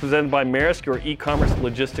Round is presented by Maersk, your e-commerce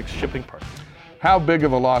logistics shipping partner. How big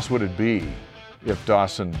of a loss would it be if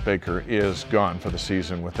Dawson Baker is gone for the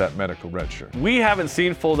season with that medical red shirt? We haven't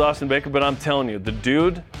seen full Dawson Baker, but I'm telling you, the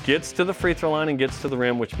dude gets to the free throw line and gets to the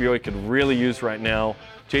rim, which BYU could really use right now.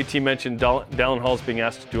 JT mentioned Dallin Hall's being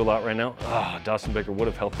asked to do a lot right now. Dawson Baker would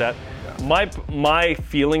have helped that. Yeah. My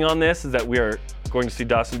feeling on this is that we are going to see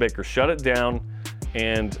Dawson Baker shut it down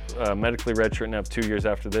and medically redshirt and have 2 years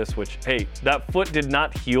after this, which, hey, that foot did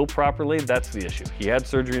not heal properly. That's the issue. He had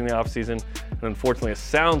surgery in the offseason, and unfortunately, it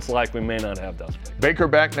sounds like we may not have Dawson Baker. Baker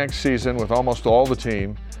back next season with almost all the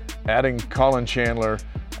team, adding Colin Chandler.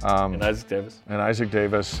 And Isaac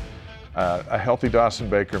Davis. A healthy Dawson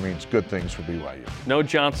Baker means good things for BYU. No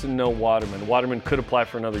Johnson, no Waterman. Waterman could apply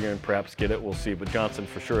for another year and perhaps get it. We'll see. But Johnson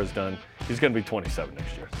for sure is done. He's going to be 27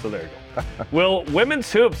 next year. So there you go. Will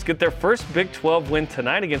women's hoops get their first Big 12 win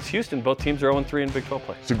tonight against Houston? Both teams are 0-3 in Big 12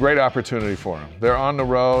 play. It's a great opportunity for them. They're on the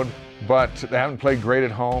road, but they haven't played great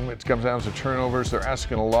at home. It comes down to turnovers. They're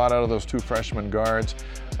asking a lot out of those 2 freshman guards.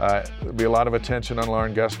 There'll be a lot of attention on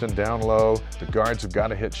Lauren Gustin down low. The guards have got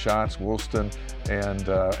to hit shots, Woolston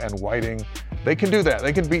and Whiting. They can do that.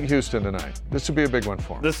 They can beat Houston tonight. This would be a big one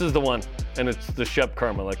for them. This is the one, and it's the Shep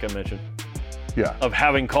karma, like I mentioned. Yeah. Of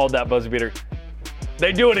having called that buzzer beater.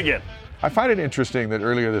 They do it again. I find it interesting that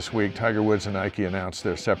earlier this week, Tiger Woods and Nike announced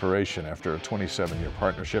their separation after a 27-year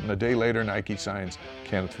partnership, and a day later, Nike signs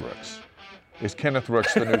Kenneth Rooks. Is Kenneth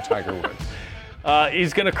Rooks the new Tiger Woods?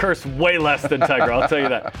 He's going to curse way less than Tiger, I'll tell you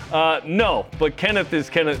that. No, but Kenneth is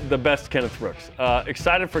the best Kenneth Rooks.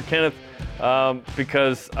 Excited for Kenneth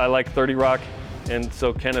because I like 30 Rock, and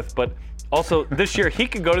so Kenneth, but also this year he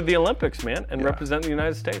could go to the Olympics, man, and represent the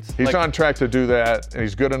United States. He's on track to do that, and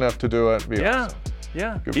he's good enough to do it. Awesome.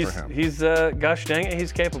 Yeah. Good for him. He's gosh dang it,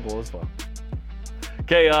 he's capable as well.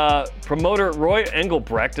 Okay, promoter Roy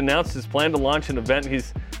Engelbrecht announced his plan to launch an event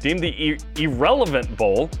he's deemed the Irrelevant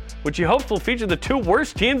Bowl, which he hopes will feature the 2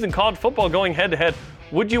 worst teams in college football going head-to-head.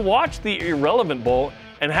 Would you watch the Irrelevant Bowl?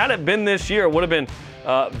 And had it been this year, it would have been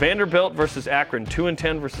Vanderbilt versus Akron,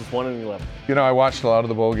 2-10 versus 1-11. You know, I watched a lot of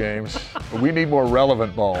the bowl games. We need more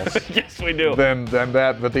relevant bowls. Yes, we do. Than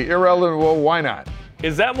that, but the Irrelevant Bowl, why not?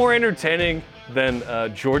 Is that more entertaining than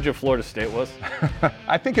Georgia, Florida State was?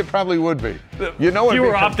 I think it probably would be. You know, it'd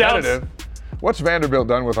be competitive. What's Vanderbilt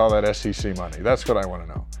done with all that SEC money? That's what I want to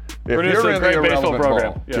know. If Produce you're a in great the baseball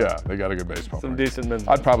program. Bowl, yeah, they got a good baseball Some program. decent men's.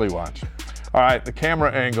 I'd probably watch. All right, the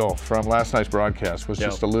camera angle from last night's broadcast was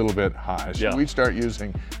just a little bit high. Should we start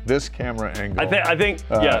using this camera angle I think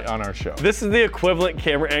on our show? This is the equivalent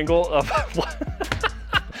camera angle of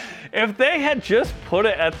If they had just put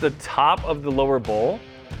it at the top of the lower bowl,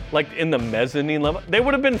 like in the mezzanine level, they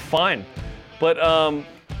would have been fine. But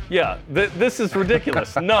yeah, this is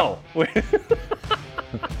ridiculous. No.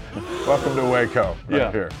 Welcome to Waco,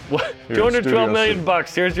 right here. $212 million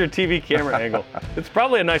bucks. Here's your TV camera angle. It's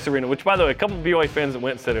probably a nice arena, which, by the way, a couple of BYU fans that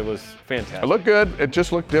went said it was fantastic. It looked good. It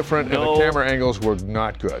just looked different, and the camera angles were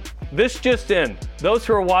not good. This just in. Those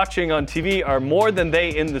who are watching on TV are more than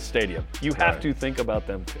they in the stadium. You have to think about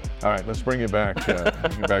them, too. All right, let's bring you back.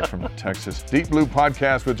 Back from Texas. Deep Blue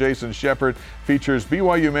Podcast with Jason Shepard features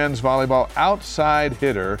BYU men's volleyball outside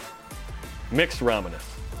hitter Mixed Ramanas.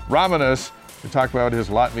 Ramanas. We talk about his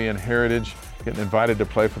Latvian heritage, getting invited to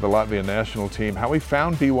play for the Latvian national team, how he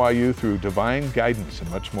found BYU through divine guidance,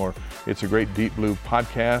 and much more. It's a great Deep Blue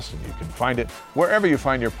podcast, and you can find it wherever you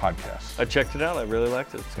find your podcasts. I checked it out. I really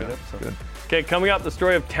liked it. It's a good episode. Good. Okay, coming up, the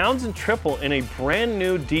story of Townsend Tripple in a brand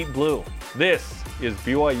new Deep Blue. This is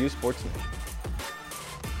BYU Sports Nation.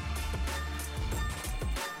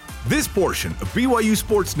 This portion of BYU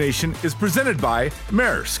Sports Nation is presented by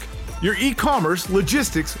Maersk, your e-commerce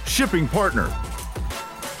logistics shipping partner.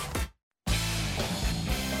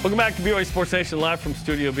 Welcome back to BYU Sports Nation live from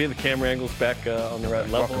Studio B. The camera angle's back on the right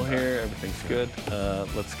level here. Everything's good.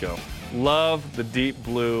 Let's go. Love the Deep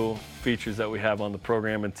Blue features that we have on the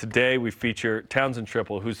program. And today we feature Townsend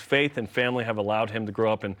Tripple, whose faith and family have allowed him to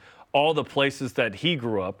grow up in all the places that he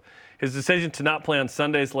grew up. His decision to not play on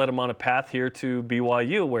Sundays led him on a path here to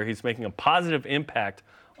BYU, where he's making a positive impact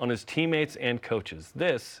on his teammates and coaches.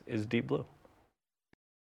 This is Deep Blue.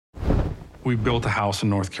 We built a house in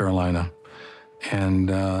North Carolina, and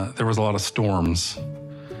there was a lot of storms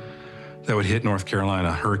that would hit North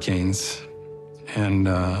Carolina, hurricanes. And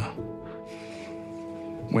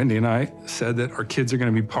Wendy and I said that our kids are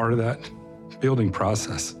going to be part of that building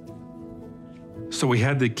process. So we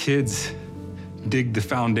had the kids dig the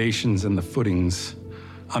foundations and the footings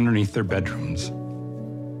underneath their bedrooms.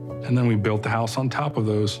 And then we built the house on top of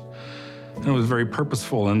those. And it was very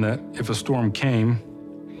purposeful in that if a storm came,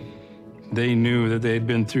 they knew that they had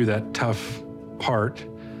been through that tough part,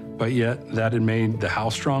 but yet that had made the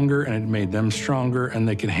house stronger and it made them stronger, and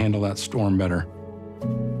they could handle that storm better.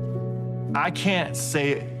 I can't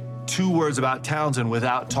say 2 words about Townsend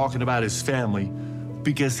without talking about his family,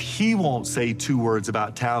 because he won't say 2 words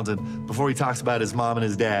about Townsend before he talks about his mom and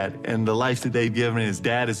his dad and the life that they've given. His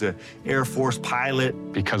dad is an Air Force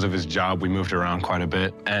pilot. Because of his job, we moved around quite a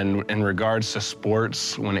bit. And in regards to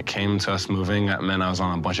sports, when it came to us moving, that meant I was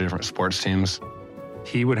on a bunch of different sports teams.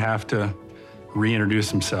 He would have to reintroduce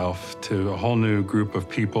himself to a whole new group of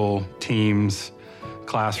people, teams,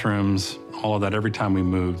 classrooms, all of that every time we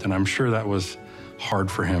moved. And I'm sure that was hard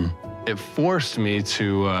for him. It forced me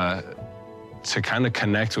to kind of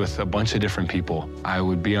connect with a bunch of different people. I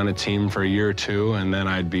would be on a team for a year or two, and then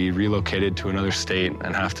I'd be relocated to another state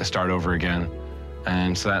and have to start over again.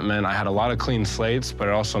 And so that meant I had a lot of clean slates, but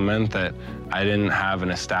it also meant that I didn't have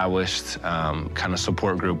an established kind of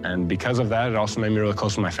support group. And because of that, it also made me really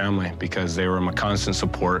close with my family, because they were my constant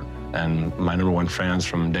support and my #1 fans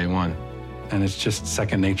from day one. And it's just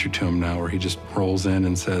second nature to him now, where he just rolls in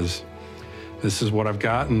and says, this is what I've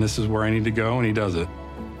got and this is where I need to go, and he does it.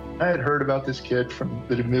 I had heard about this kid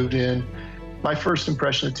that had moved in. My first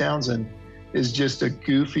impression of Townsend is just a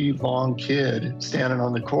goofy, long kid standing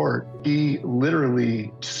on the court. He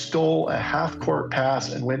literally stole a half-court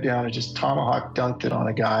pass and went down and just tomahawk dunked it on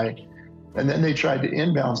a guy. And then they tried to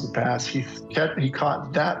inbounds the pass. He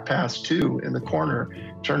caught that pass too in the corner,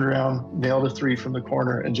 turned around, nailed a 3 from the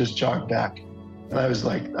corner, and just jogged back. And I was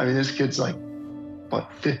like, this kid's like,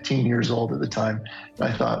 15 years old at the time. And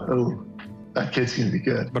I thought, oh, that kid's going to be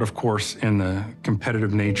good. But of course, in the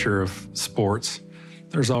competitive nature of sports,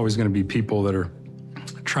 there's always going to be people that are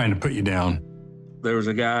trying to put you down. There was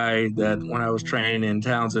a guy that when I was training in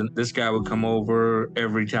Townsend, this guy would come over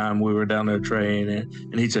every time we were down there training,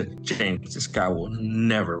 and he said, James, this guy will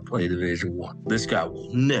never play Division I. This guy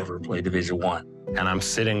will never play Division I. And I'm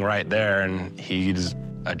sitting right there, and he just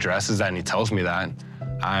addresses that, and he tells me that.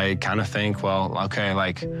 I kind of think, well, okay,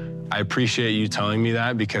 like, I appreciate you telling me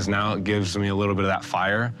that, because now it gives me a little bit of that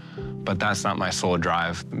fire, but that's not my sole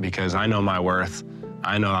drive, because I know my worth.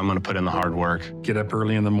 I know I'm going to put in the hard work. Get up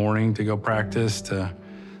early in the morning to go practice, to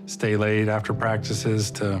stay late after practices,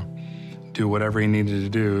 to do whatever he needed to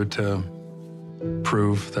do to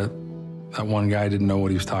prove that that one guy didn't know what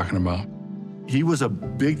he was talking about. He was a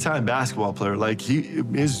big-time basketball player. Like,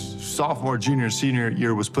 his sophomore, junior, senior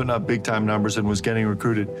year was putting up big-time numbers and was getting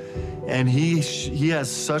recruited. And he has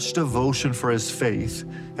such devotion for his faith.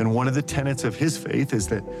 And one of the tenets of his faith is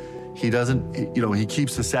that he doesn't, he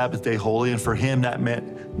keeps the Sabbath day holy. And for him, that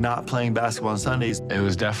meant not playing basketball on Sundays. It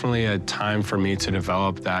was definitely a time for me to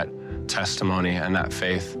develop that testimony and that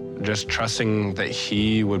faith, just trusting that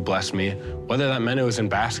he would bless me, whether that meant it was in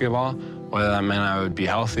basketball, whether that meant I would be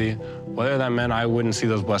healthy, whether that meant I wouldn't see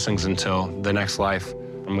those blessings until the next life.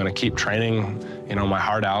 I'm gonna keep training, my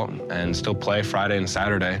heart out and still play Friday and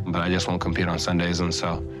Saturday, but I just won't compete on Sundays. And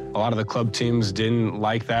so a lot of the club teams didn't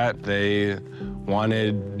like that. They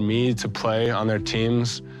wanted me to play on their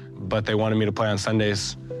teams, but they wanted me to play on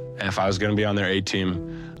Sundays if I was gonna be on their A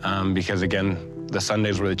team, because again, the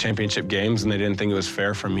Sundays were the championship games, and they didn't think it was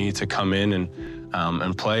fair for me to come in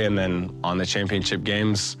and play, and then on the championship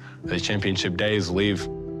games, the championship days, leave.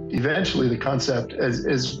 Eventually, the concept, as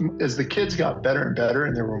the kids got better and better,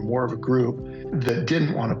 and there were more of a group that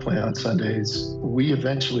didn't want to play on Sundays, we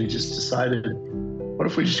eventually just decided, what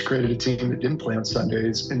if we just created a team that didn't play on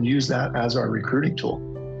Sundays and use that as our recruiting tool?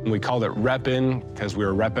 We called it reppin' because we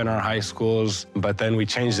were repping our high schools, but then we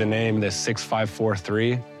changed the name to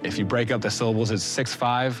 6-5-4-3. If you break up the syllables, it's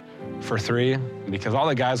 6-5 for 3, because all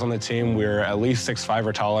the guys on the team, we were at least 6'5"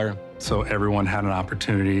 or taller. So everyone had an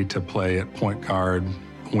opportunity to play at point guard,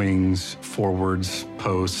 wings, forwards,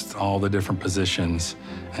 posts, all the different positions,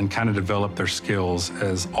 and kind of develop their skills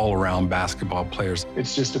as all-around basketball players.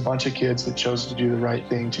 It's just a bunch of kids that chose to do the right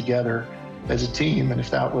thing together as a team, and if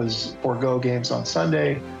that was forego games on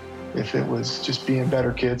Sunday, if it was just being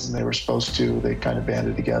better kids and they were supposed to, they kind of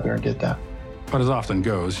banded together and did that. But as often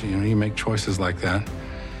goes, you make choices like that.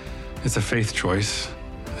 It's a faith choice,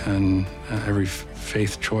 and every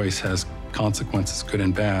faith choice has consequences, good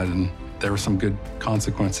and bad, and there were some good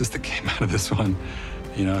consequences that came out of this one.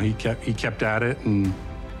 He kept at it, and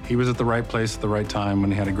he was at the right place at the right time when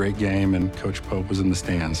he had a great game, and Coach Pope was in the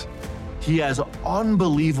stands. He has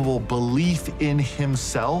unbelievable belief in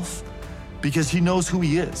himself because he knows who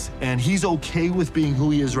he is, and he's okay with being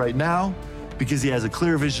who he is right now because he has a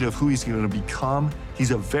clear vision of who he's going to become.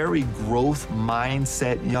 He's a very growth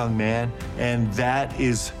mindset young man, and that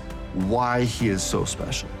is why he is so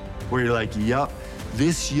special. Where you're like, yep,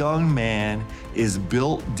 this young man is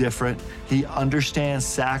built different. He understands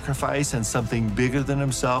sacrifice and something bigger than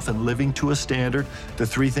himself and living to a standard, the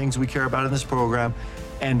 3 things we care about in this program.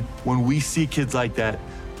 And when we see kids like that,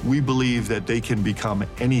 we believe that they can become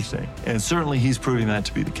anything. And certainly he's proving that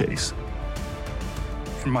to be the case.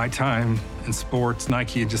 In my time in sports,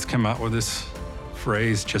 Nike had just come out with this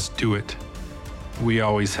phrase, just do it. We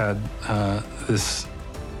always had this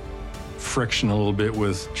friction a little bit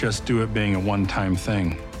with just do it being a one-time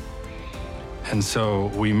thing. And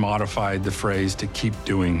so we modified the phrase to keep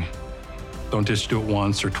doing. Don't just do it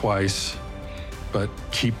once or twice, but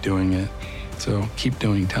keep doing it. So keep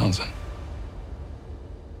doing, Townsend.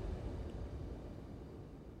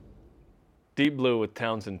 Deep Blue with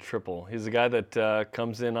Townsend Tripple. He's a guy that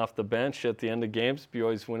comes in off the bench at the end of games,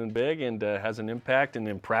 BYU's winning big, and has an impact. And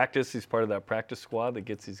in practice, he's part of that practice squad that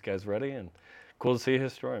gets these guys ready. And cool to see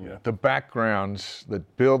his story, man. The backgrounds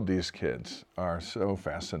that build these kids are so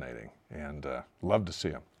fascinating, and love to see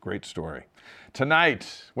them. Great story.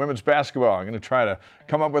 Tonight, women's basketball, I'm going to try to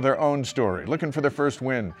come up with their own story, looking for their first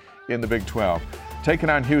win in the Big 12. Taking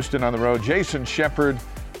on Houston on the road, Jason Shepard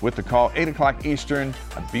with the call, 8 o'clock Eastern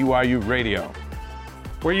on BYU Radio.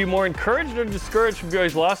 Were you more encouraged or discouraged from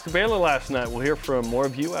BYU's loss to Baylor last night? We'll hear from more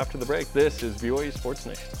of you after the break. This is BYU Sports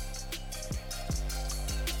Nation.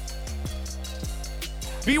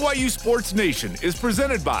 BYU Sports Nation is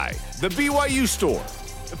presented by the BYU Store,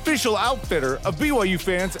 official outfitter of BYU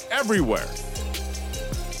fans everywhere.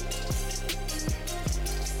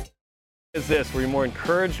 Is this, were you more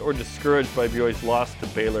encouraged or discouraged by BYU's loss to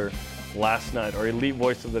Baylor last night? Our elite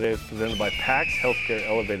voice of the day is presented by PAX Healthcare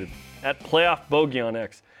Elevated at Playoff Bogey on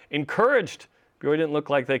X. Encouraged, BYU didn't look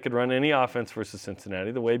like they could run any offense versus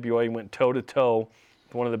Cincinnati. The way BYU went toe-to-toe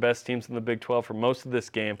with one of the best teams in the Big 12 for most of this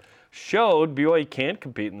game showed BYU can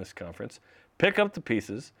compete in this conference, pick up the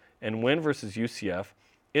pieces, and win versus UCF.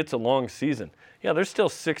 It's a long season. Yeah, there's still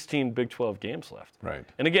 16 Big 12 games left. Right.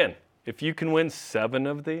 And again, if you can win 7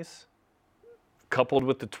 of these, coupled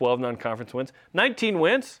with the 12 non-conference wins, 19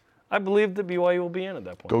 wins, I believe that BYU will be in at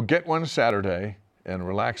that point. Go get one Saturday and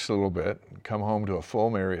relax a little bit. Come home to a full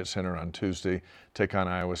Marriott Center on Tuesday, take on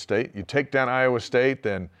Iowa State. You take down Iowa State,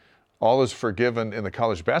 then all is forgiven in the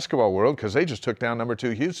college basketball world because they just took down number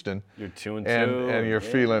 2 Houston. You're 2-2. And you're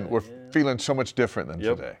feeling so much different than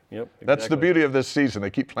today. Yep, That's the beauty of this season. They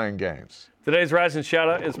keep playing games. Today's Rise and Shout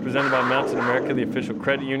Out is presented by Mountain America, the official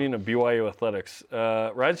credit union of BYU Athletics.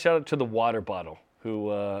 Rise and Shout Out to the water bottle,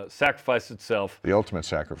 who sacrificed itself. The ultimate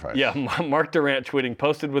sacrifice. Yeah, Mark Durant tweeting,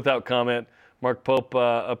 posted without comment. Mark Pope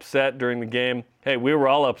upset during the game. Hey, we were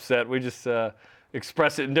all upset. We just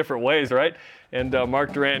express it in different ways, right? And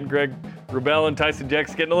Mark Durant and Greg Wrubell and Tyson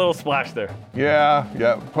Jex getting a little splash there. Yeah.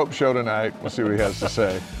 Pope show tonight. We'll see what he has to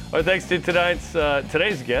say. All right, thanks to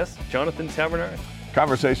today's guest, Jonathan Tavernari.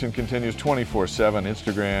 Conversation continues 24/7,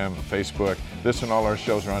 Instagram, Facebook. This and all our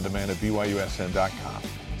shows are on demand at BYUSN.com.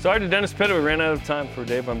 Sorry to Dennis Pitta, we ran out of time for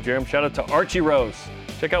Dave. I'm Jarom. Shout out to Archie Rose.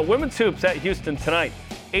 Check out Women's Hoops at Houston tonight,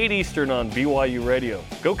 8 Eastern on BYU Radio.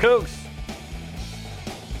 Go Cougs!